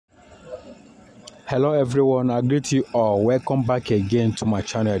Hello everyone, I greet you all. Welcome back again to my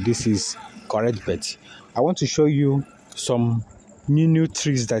channel. This is Correct Bet. I want to show you some new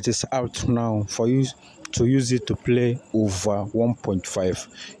tricks that is out now for you to use it to play over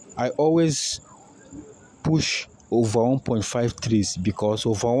 1.5. I always push over 1.5 trees because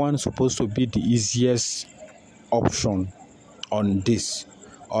over 1 is supposed to be the easiest option on this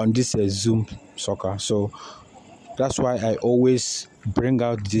Zoom soccer. So that's why I always bring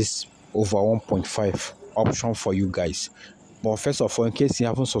out this over 1.5 option for you guys. But first of all, in case you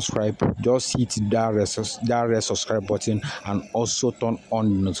haven't subscribed, just hit that red subscribe button and also turn on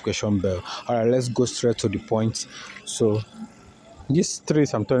the notification bell. All right, let's go straight to the point. So this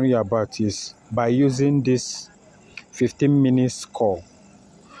trick I'm telling you about is by using this 15-minute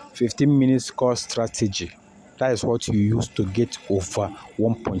score strategy. That is what you use to get over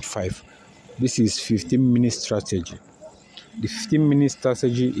 1.5. This is 15-minute strategy. The 15-minute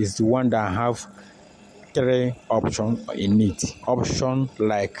strategy is the one that have 3 options in it. Option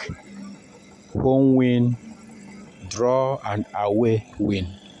like home win, draw, and away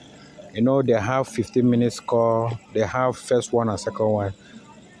win. You know, they have 15-minute score. They have first one and second one.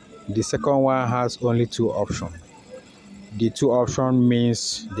 The second one has only 2 options. The 2 options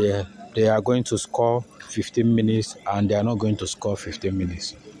means they are going to score 15 minutes and they are not going to score 15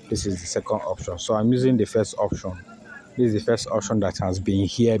 minutes. This is the second option. So I'm using the first option. This is the first option that has been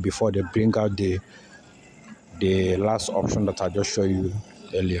here before they bring out the last option that I just showed you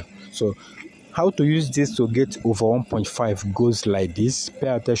earlier. So how to use this to get over 1.5 goes like this. Pay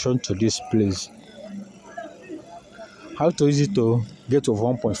attention to this, please. How to use it to get over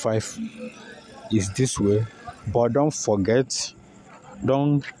 1.5 is this way, but don't forget,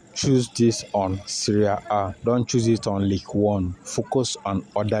 don't choose this on Serie A. Don't choose it on League 1. Focus on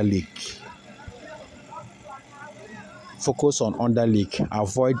other league. Focus on other league.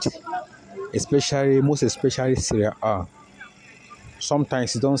 Avoid, most especially Serie A.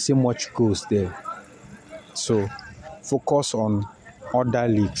 Sometimes you don't see much goals there. So focus on other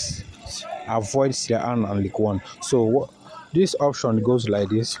leagues. Avoid Serie A and League 1. So this option goes like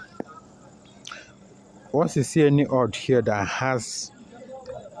this. Once you see any odd here that has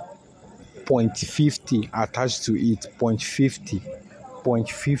 0.50 attached to it,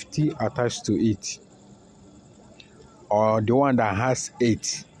 0.50 attached to it, or the one that has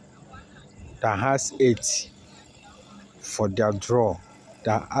 8 for their draw,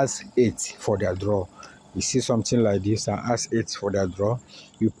 you see something like this that has 8 for their draw,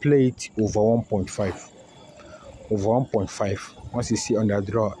 you play it over 1.5. Once you see on their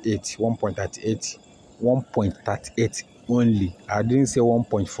draw 8, 1.38 only, I didn't say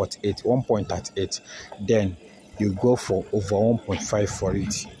 1.48, 1.38, then you go for over 1.5 for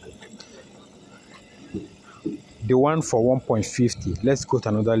it. The one for 1.50, let's go to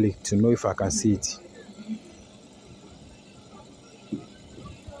another league to know if I can see it.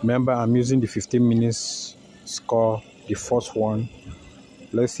 Remember, I'm using the 15 minutes score, the first one.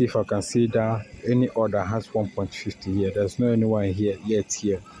 Let's see if I can see that any other has 1.50 here. There's no anyone here yet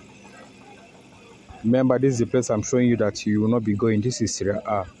here. Remember, this is the place I'm showing you that you will not be going. This is Serie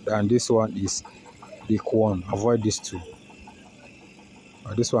A, and this one is League 1. Avoid these two.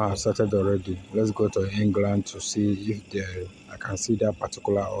 This one has started already. Let's go to England to see if I can see that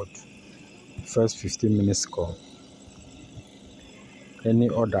particular odd. First 15 minutes score. Any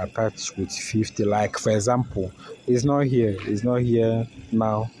order attached with 50, like for example, it's not here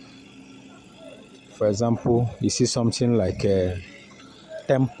now. For example, you see something like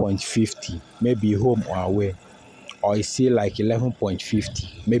 10.50, maybe home or away, or you see like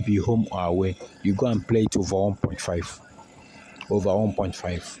 11.50, maybe home or away. You go and play it over 1.5.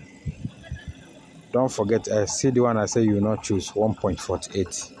 Don't forget, see the one I say you will not choose,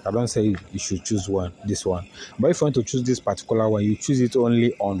 1.48. I don't say you should choose this one. But if you want to choose this particular one, you choose it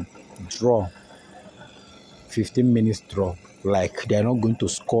only on draw, 15 minutes draw. Like they are not going to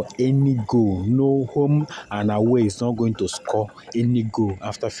score any goal. No, home and away is not going to score any goal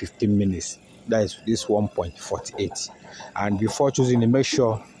after 15 minutes. That is this 1.48. And before choosing it, make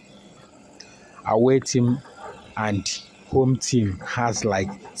sure away team and home team has like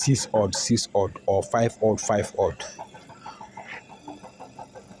 6 odd or 5 odd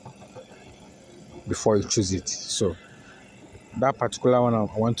before you choose it. So that particular one I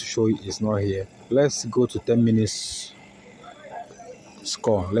want to show you is not here. Let's go to 10 minutes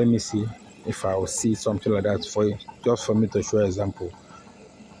score. Let me see if I will see something like that for you, just for me to show an example,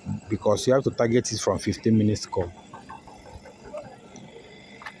 because you have to target it from 15 minutes score.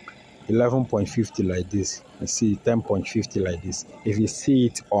 11.50 like this, you see 10.50 like this. If you see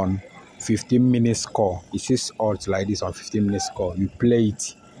it on 15 minutes score, it says odds like this on 15 minutes score, you play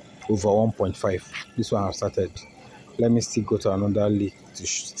it over 1.5. This one I've started. Let me still go to another league to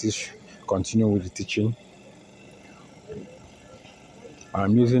continue with the teaching.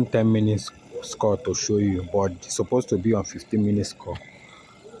 I'm using 10 minutes score to show you, but it's supposed to be on 15 minutes score.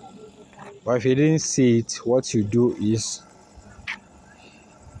 But if you didn't see it, what you do is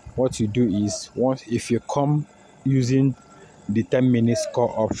once if you come using the 10 minutes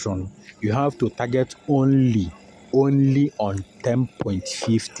score option, you have to target only on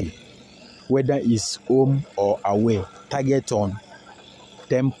 10.50, whether it's home or away. Target on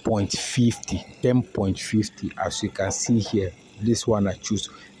 10.50, as you can see here. This one I choose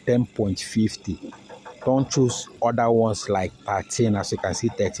 10.50. Don't choose other ones like 13, as you can see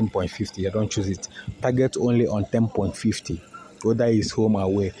 13.50. You don't choose it. Target only on 10.50, whether it's home or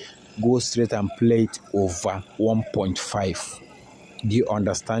away. Go straight and play it over 1.5. Do you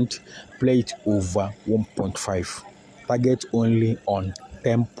understand? Play it over 1.5. Target only on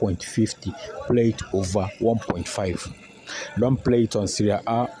 10.50. Play it over 1.5. Don't play it on Serie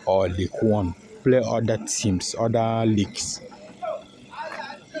A or League One. Play other teams, other leagues.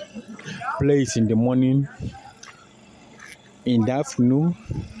 Play it in the morning, in the afternoon,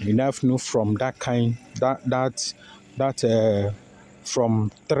 from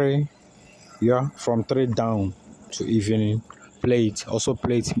from 3, from 3 down to evening. Play it. Also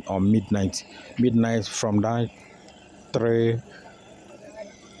play it on midnight. From that 3,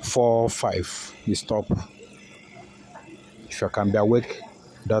 4, 5. You stop. If you can be awake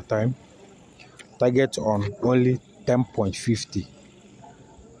that time, target on only 10.50.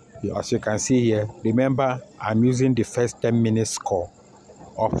 As you can see here, remember I'm using the first 10 minutes score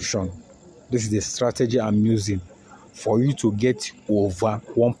option. This is the strategy I'm using for you to get over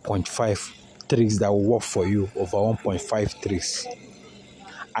 1.5 tricks that will work for you, over 1.5 tricks.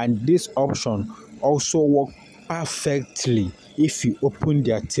 And this option also works perfectly if you open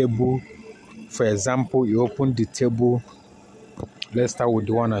their table. For example, you open the table. Let's start with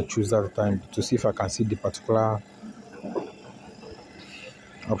the one I choose at the time to see if I can see the particular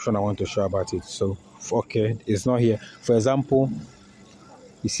option I want to show about it. So, okay, it's not here. For example,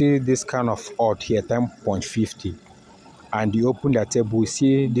 you see this kind of odd here, 10.50, and you open the table, you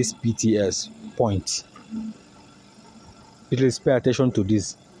see this PTS point. Please pay attention to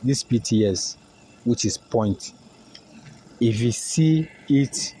this PTS, which is point. If you see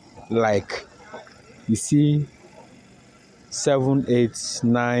it like you see 7, 8,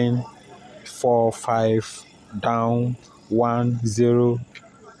 9, 4, 5 down, 1, 0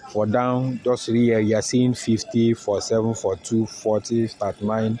 for down, just here you're seeing 50, 47, 42, 40,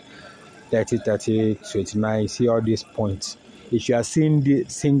 39, 30, 30, 29. See all these points. If you are seeing the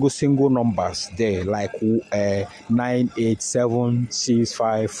single numbers there, like 9, 8, 7, 6,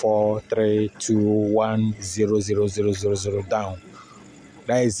 5, 4, 3, 2, 1, 0, 0, 0, 0, 0 down,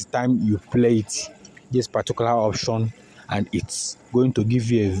 that is the time you play it, this particular option, and it's going to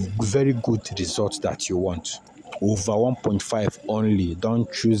give you a very good result that you want. Over 1.5 only.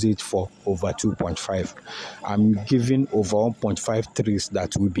 Don't choose it for over 2.5. I'm giving over 1.5 tricks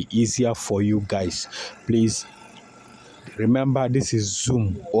that will be easier for you guys. Please remember, this is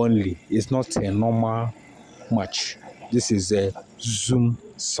Zoom only. It's not a normal match. This is a Zoom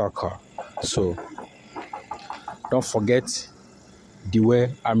soccer. So don't forget the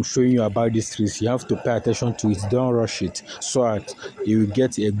way I'm showing you about these tricks. You have to pay attention to it. Don't rush it, so that you will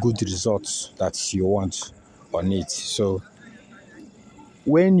get a good result that you want on it. So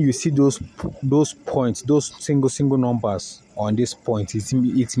when you see those points, those single numbers on this point,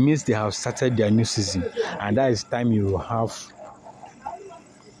 it means they have started their new season, and that is time you have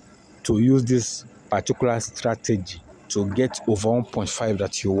to use this particular strategy to get over 1.5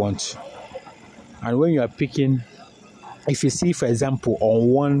 that you want. And when you are picking, if you see, for example, on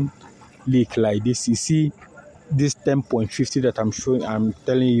one league like this, you see this 10.50 that I'm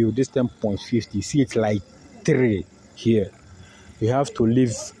telling you, this 10.50, see it like 3 here. You have to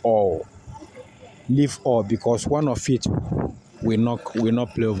leave all, because one of it will not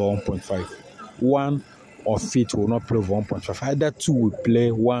play over 1.5. One of it will not play over 1.5. Either 2 will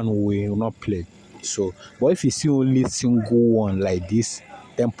play, 1 will not play. So, but if you see only single one like this,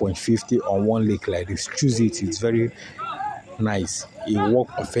 10.50 on one league like this, choose it. It's very nice. It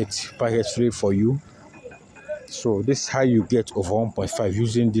works perfectly for you. So this is how you get over 1.5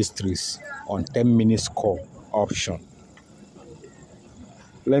 using these tricks on 10 minutes score option.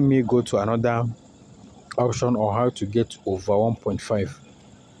 Let me go to another option on how to get over 1.5.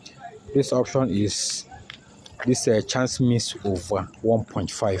 This option is this chance miss over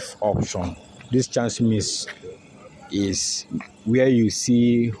 1.5 option. This chance miss is where you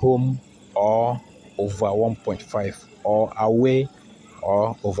see home or over 1.5 or away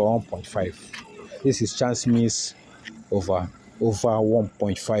or over 1.5. This is chance miss over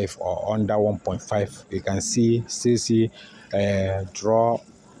 1.5 or under 1.5. You can still see draw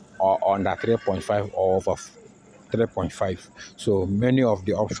or under 3.5 or over 3.5. So many of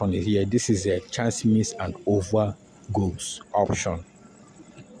the options here. This is a chance miss and over goals option.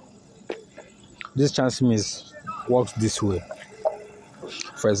 This chance miss works this way.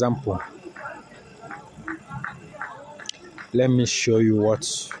 For example, let me show you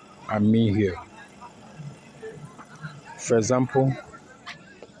what I mean here. For example,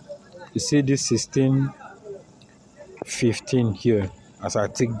 you see this 16, 15 here. As I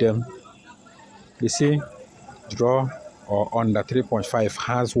take them, you see draw or under 3.5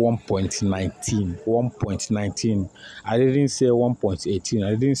 has 1.19. 1.19. I didn't say 1.18.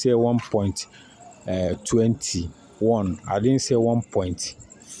 I didn't say 1.21. I didn't say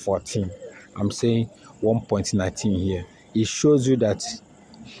 1.14. I'm saying 1.19 here. It shows you that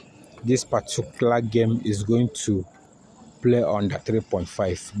this particular game is going to play under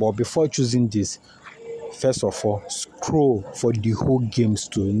 3.5. But before choosing this, first of all, scroll for the whole games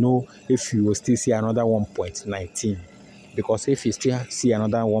to know if you will still see another 1.19. Because if you still see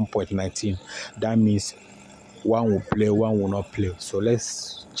another 1.19, that means one will play, one will not play. So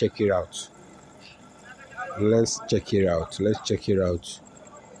let's check it out. Let's check it out.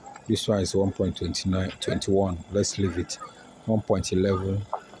 This one is 1.29, 21. Let's leave it. 1.11.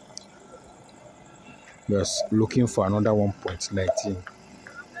 We're looking for another 1.19.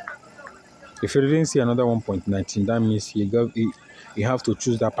 If you didn't see another 1.19, that means you have to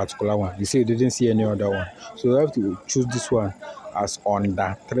choose that particular one. You say you didn't see any other one. So you have to choose this one as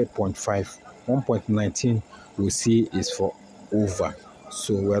under 3.5. 1.19 we'll see is for over.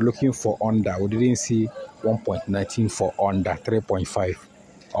 So we're looking for under. We didn't see 1.19 for under 3.5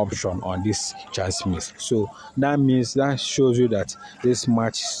 option on this chance miss. So that shows you that this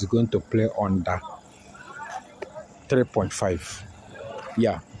match is going to play under 3.5.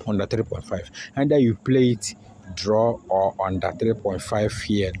 Yeah, under 3.5. Either you play it draw or under 3.5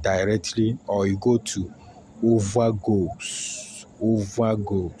 here directly, or you go to over goals.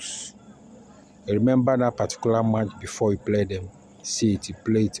 Remember that particular match before you play them. See it, you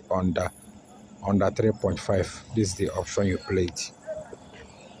play it under 3.5. This is the option you play it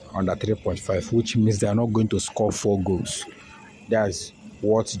under 3.5, which means they are not going to score 4 goals. That's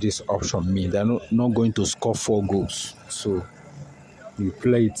what this option means. They are not going to score 4 goals. So you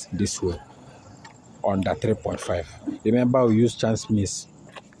play it this way under 3.5. Remember, we use chance miss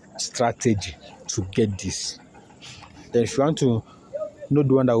strategy to get this. Then if you want to know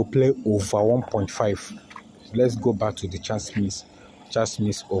the one that will play over 1.5, let's go back to the chance miss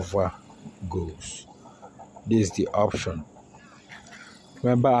over goals. This is the option.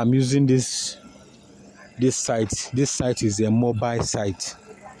 Remember, I'm using this site. This site is a mobile site.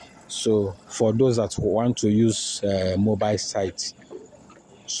 So for those that want to use mobile sites,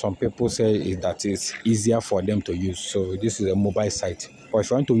 some people say that it's easier for them to use. So this is a mobile site. Or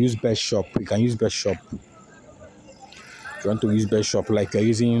if you want to use Best Shop, you can use Best Shop. If you want to use Best Shop, like you're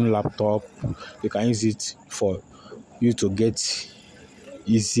using laptop, you can use it for you to get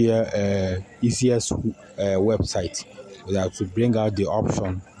easiest website. That to bring out the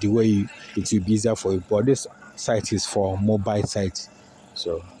option the way it will be easier for you. But this site is for mobile sites.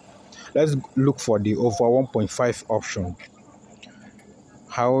 So let's look for the over 1.5 option.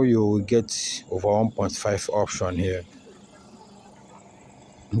 How you will get over 1.5 option here.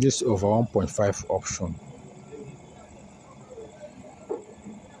 This over 1.5 option.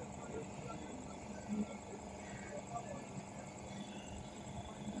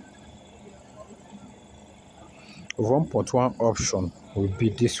 Over 1.1 option will be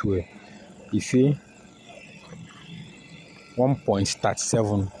this way. You see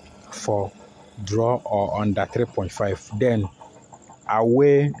 1.37 for draw or under 3.5. Then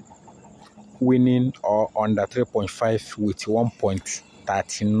away winning or under 3.5 with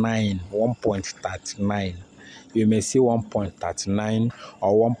 1.39. 1.39. You may see 1.39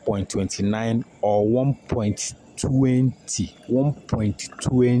 or 1.29 or 1.20.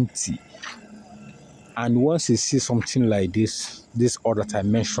 1.20. And once you see something like this order that I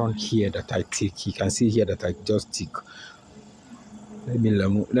mentioned here that I tick, you can see here that I just tick. Let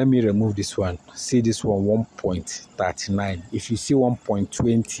me remove this one. See this one, 1.39. If you see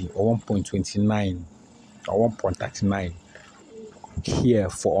 1.20 or 1.29 or 1.39 here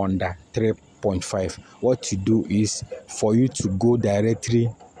for under 3.5, what you do is for you to go direct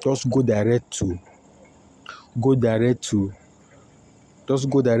to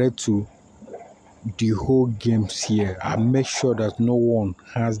the whole games here and make sure that no one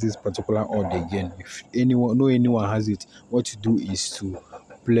has this particular odd again. If anyone has it, what you do is to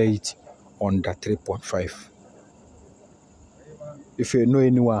play it under 3.5. If you know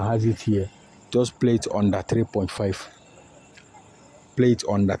anyone has it here, just play it under 3.5. Play it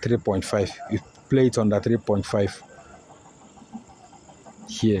under 3.5. You play it under 3.5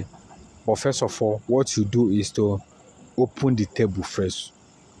 here. But first of all, what you do is to open the table first.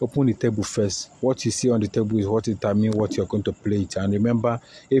 Open the table first. What you see on the table is what determines what you're going to play it. And remember,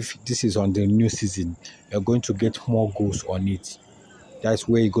 if this is on the new season, you're going to get more goals on it. That's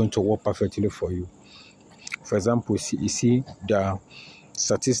where it's going to work perfectly for you. For example, you see the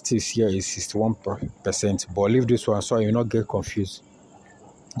statistics here is 61%. But leave this one so you not get confused.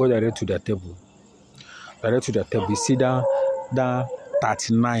 Go direct to the table. Direct to the table. You see that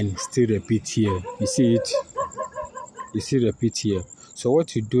 39 still repeat here. You see it? You see repeat here. So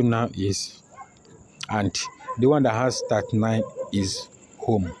what you do now is, and the one that has 39 is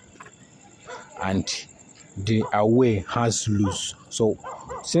home, and the away has lose. So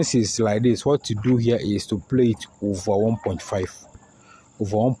since it's like this, what you do here is to play it over 1.5.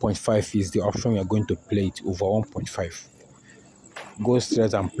 Over 1.5 is the option you're going to play it over 1.5. Go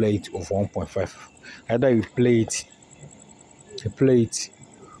straight and play it over 1.5. Either you play it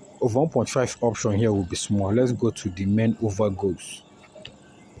over 1.5 option here will be small. Let's go to the main over goals.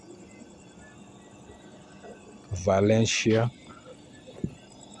 Valencia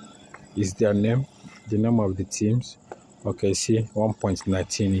is their name, the name of the teams. Okay, see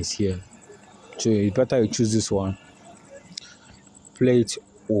 1.19 is here. So it's better you choose this one. Play it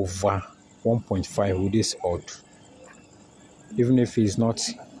over 1.5 with this odd. Even if it's not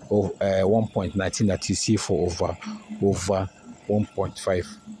 1.19 that you see for over 1.5.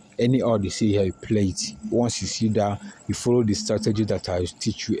 Any odd you see here, you play it. Once you see that, you follow the strategy that I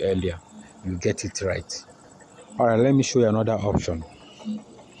teach you earlier, you get it right. Alright, let me show you another option.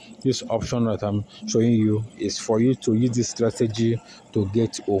 This option that I'm showing you is for you to use this strategy to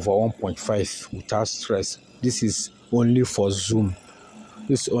get over 1.5 without stress. This is only for Zoom.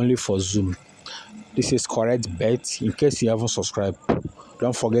 This is only for Zoom. This is correct bet. In case you haven't subscribed,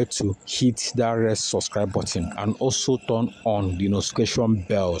 don't forget to hit that red subscribe button and also turn on the notification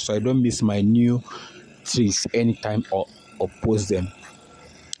bell so you don't miss my new tricks anytime or post them.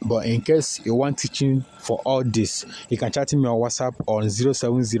 But in case you want teaching for all this, you can chat me on WhatsApp on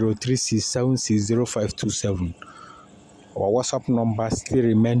 07036760527. Our WhatsApp number still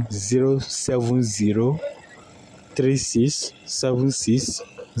remains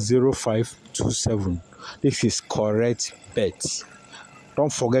 07036760527. This is correct bet.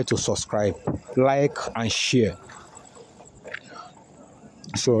 Don't forget to subscribe, like, and share.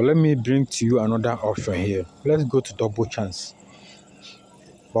 So let me bring to you another option here. Let's go to double chance.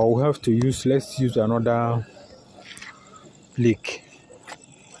 But we have to let's use another click.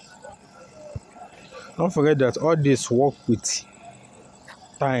 Don't forget that all this work with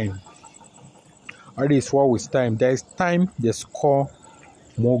time. All this work with time. There is time they score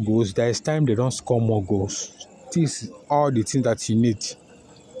more goals. There is time they don't score more goals. This is all the things that you need.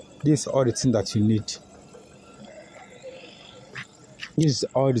 This is all the things that you need. This is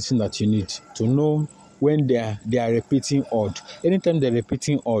all the things that you need to know when they are repeating odd. Anytime they're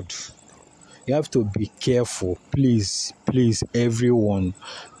repeating odd, you have to be careful. Please, everyone.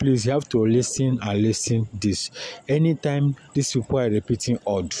 Please, you have to listen this. Anytime these people are repeating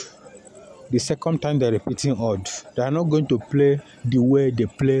odd, the second time they're repeating odd, they are not going to play the way they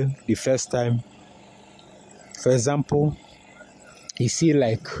play the first time. For example, you see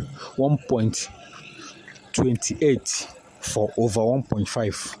like 1.28 for over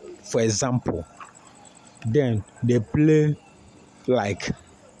 1.5, for example. Then they play like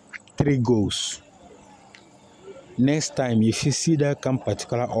 3 goals. Next time, if you see that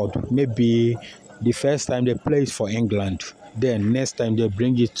particular odd, maybe the first time they play it for England, then next time they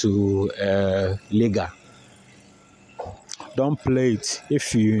bring it to Liga. Don't play it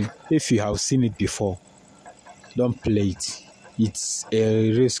if you have seen it before. Don't play it. It's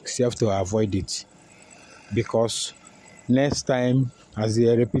a risk. You have to avoid it, because next time, as they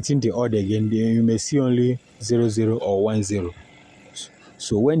are repeating the odd again, you may see only 0-0 or 1-0.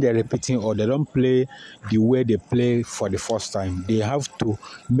 So when they're repeating or they don't play the way they play for the first time, they have to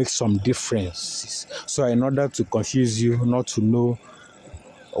make some differences. So in order to confuse you, not to know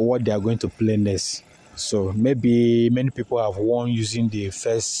what they are going to play next. So maybe many people have won using the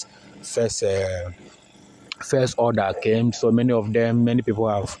first order came. So many people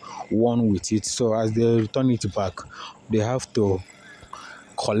have won with it. So as they return it back, they have to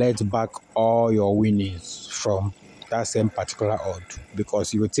collect back all your winnings from that same particular odd,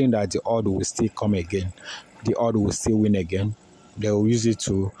 because you would think that the odd will still come again, the odd will still win again. They will use it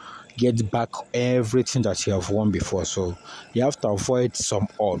to get back everything that you have won before. So you have to avoid some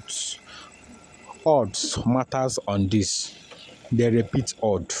odds. Odds matters on this. They repeat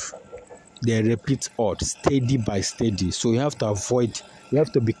odd. They repeat odd steady by steady. So you have to avoid, you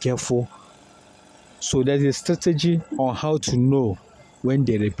have to be careful. So there's a strategy on how to know when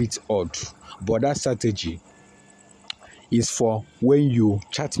they repeat odd. But that strategy is for when you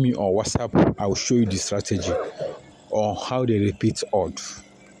chat me on WhatsApp. I will show you the strategy on how they repeat odd.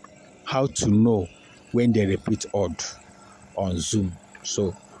 How to know when they repeat odd on Zoom.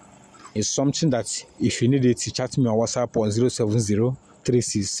 So it's something that if you need it, chat me on WhatsApp on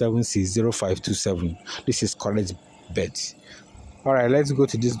 070-3676-0527. This is correct bet. All right, let's go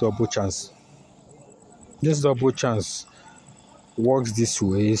to this double chance. This double chance works this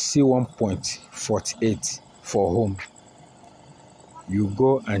way. You see 1.48 for home. You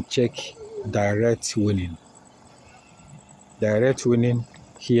go and check direct winning. Direct winning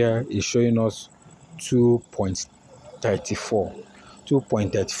here is showing us 2.34.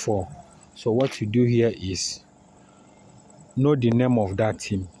 2.34. So what you do here is know the name of that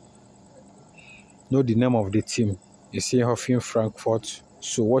team. Know the name of the team. You see Hoffenheim Frankfurt.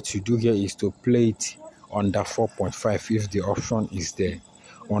 So what you do here is to play it under 4.5 if the option is there.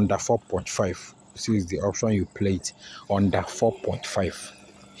 Under 4.5. So is the option you play it under 4.5.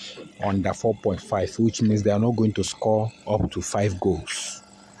 Under 4.5, which means they are not going to score up to 5 goals.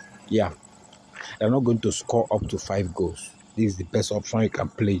 Yeah. They are not going to score up to 5 goals. This is the best option you can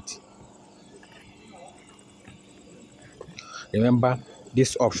play it. Remember,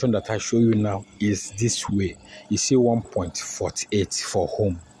 this option that I show you now is this way. You see 1.48 for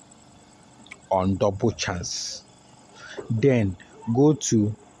home on double chance. Then go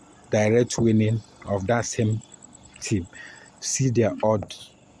to direct winning of that same team. See their odds.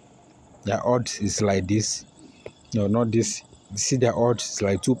 Their odds is like this. No, not this. See their odds is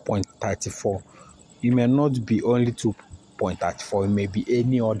like 2.34. It may not be only 2.34. It may be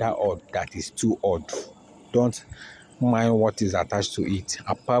any other odd that is too odd. Don't mind what is attached to it.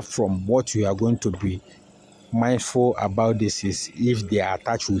 Apart from what you are going to be mindful about this is if they are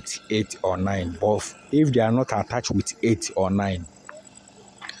attached with 8 or 9. But if they are not attached with 8 or 9,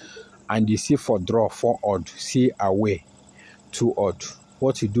 and you see for draw 4 odd, see away 2 odd,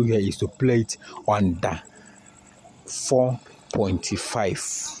 what you do here is to play it under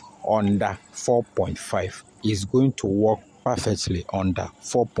 4.5. Under 4.5 is going to work perfectly under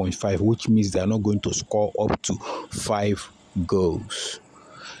 4.5, which means they are not going to score up to 5 goals.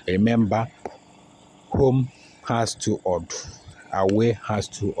 Remember, home has 2 odd, away has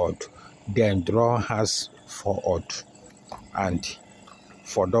 2 odd, then draw has 4 odd. And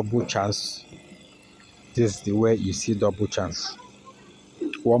for double chance, this is the way you see double chance,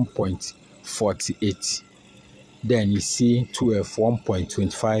 1.48. Then you see 12,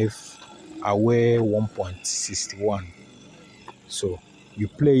 1.25, away 1.61. So you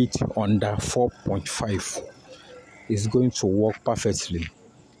play it under 4.5. It's going to work perfectly.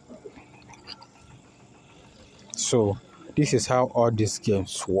 So this is how all these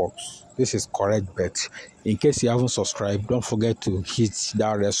games works. This is correct bet. In case you haven't subscribed, don't forget to hit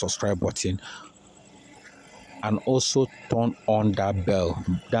that red subscribe button and also turn on that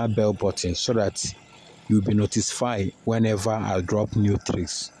bell button, so that you'll be notified whenever I drop new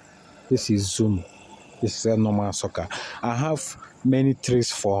tricks. This is Zoom. This is a normal soccer. I have many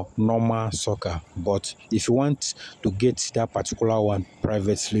tricks for normal soccer, but if you want to get that particular one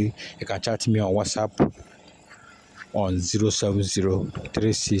privately, you can chat me on WhatsApp on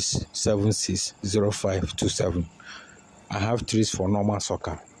 070-3676-0527. I have tricks for normal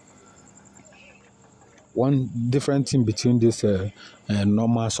soccer. One different thing between this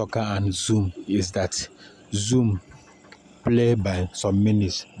normal soccer and Zoom is that Zoom play by some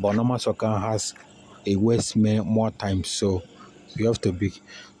minutes, but normal soccer has a waste more time. So you have to be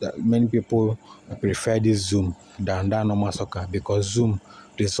that many people prefer this Zoom than that normal soccer, because Zoom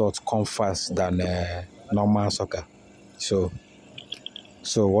results come fast than normal soccer. So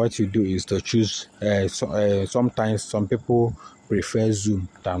what you do is to choose. Sometimes some people prefer Zoom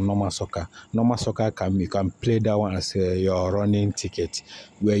than normal soccer. Normal soccer you can play that one as your running ticket,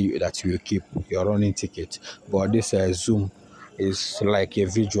 where you keep your running ticket. But this Zoom is like a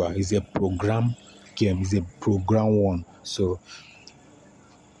visual. It's a program game. It's a program one. So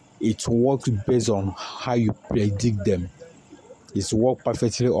it works based on how you predict them. It's work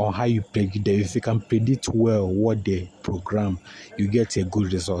perfectly on how you predict them. If you can predict well what they program, you get a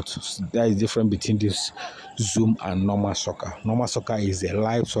good result. So that is different between this Zoom and normal soccer. Normal soccer is a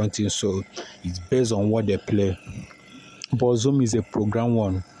live something, so it's based on what they play. But Zoom is a program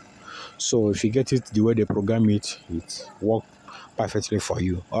one. So if you get it the way they program it, it works perfectly for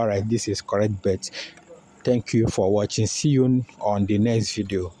you. All right, this is Correct Bet. Thank you for watching. See you on the next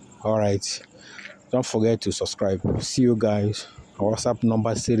video. All right. Don't forget to subscribe. See you guys. Our WhatsApp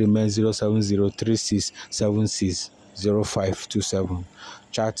number still remains 07036760527.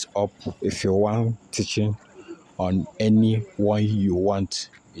 Chat up if you want teaching on any one you want.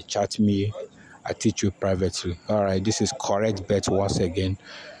 You chat me. I teach you privately. All right. This is Correct Bet once again.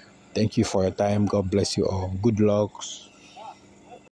 Thank you for your time. God bless you all. Good luck.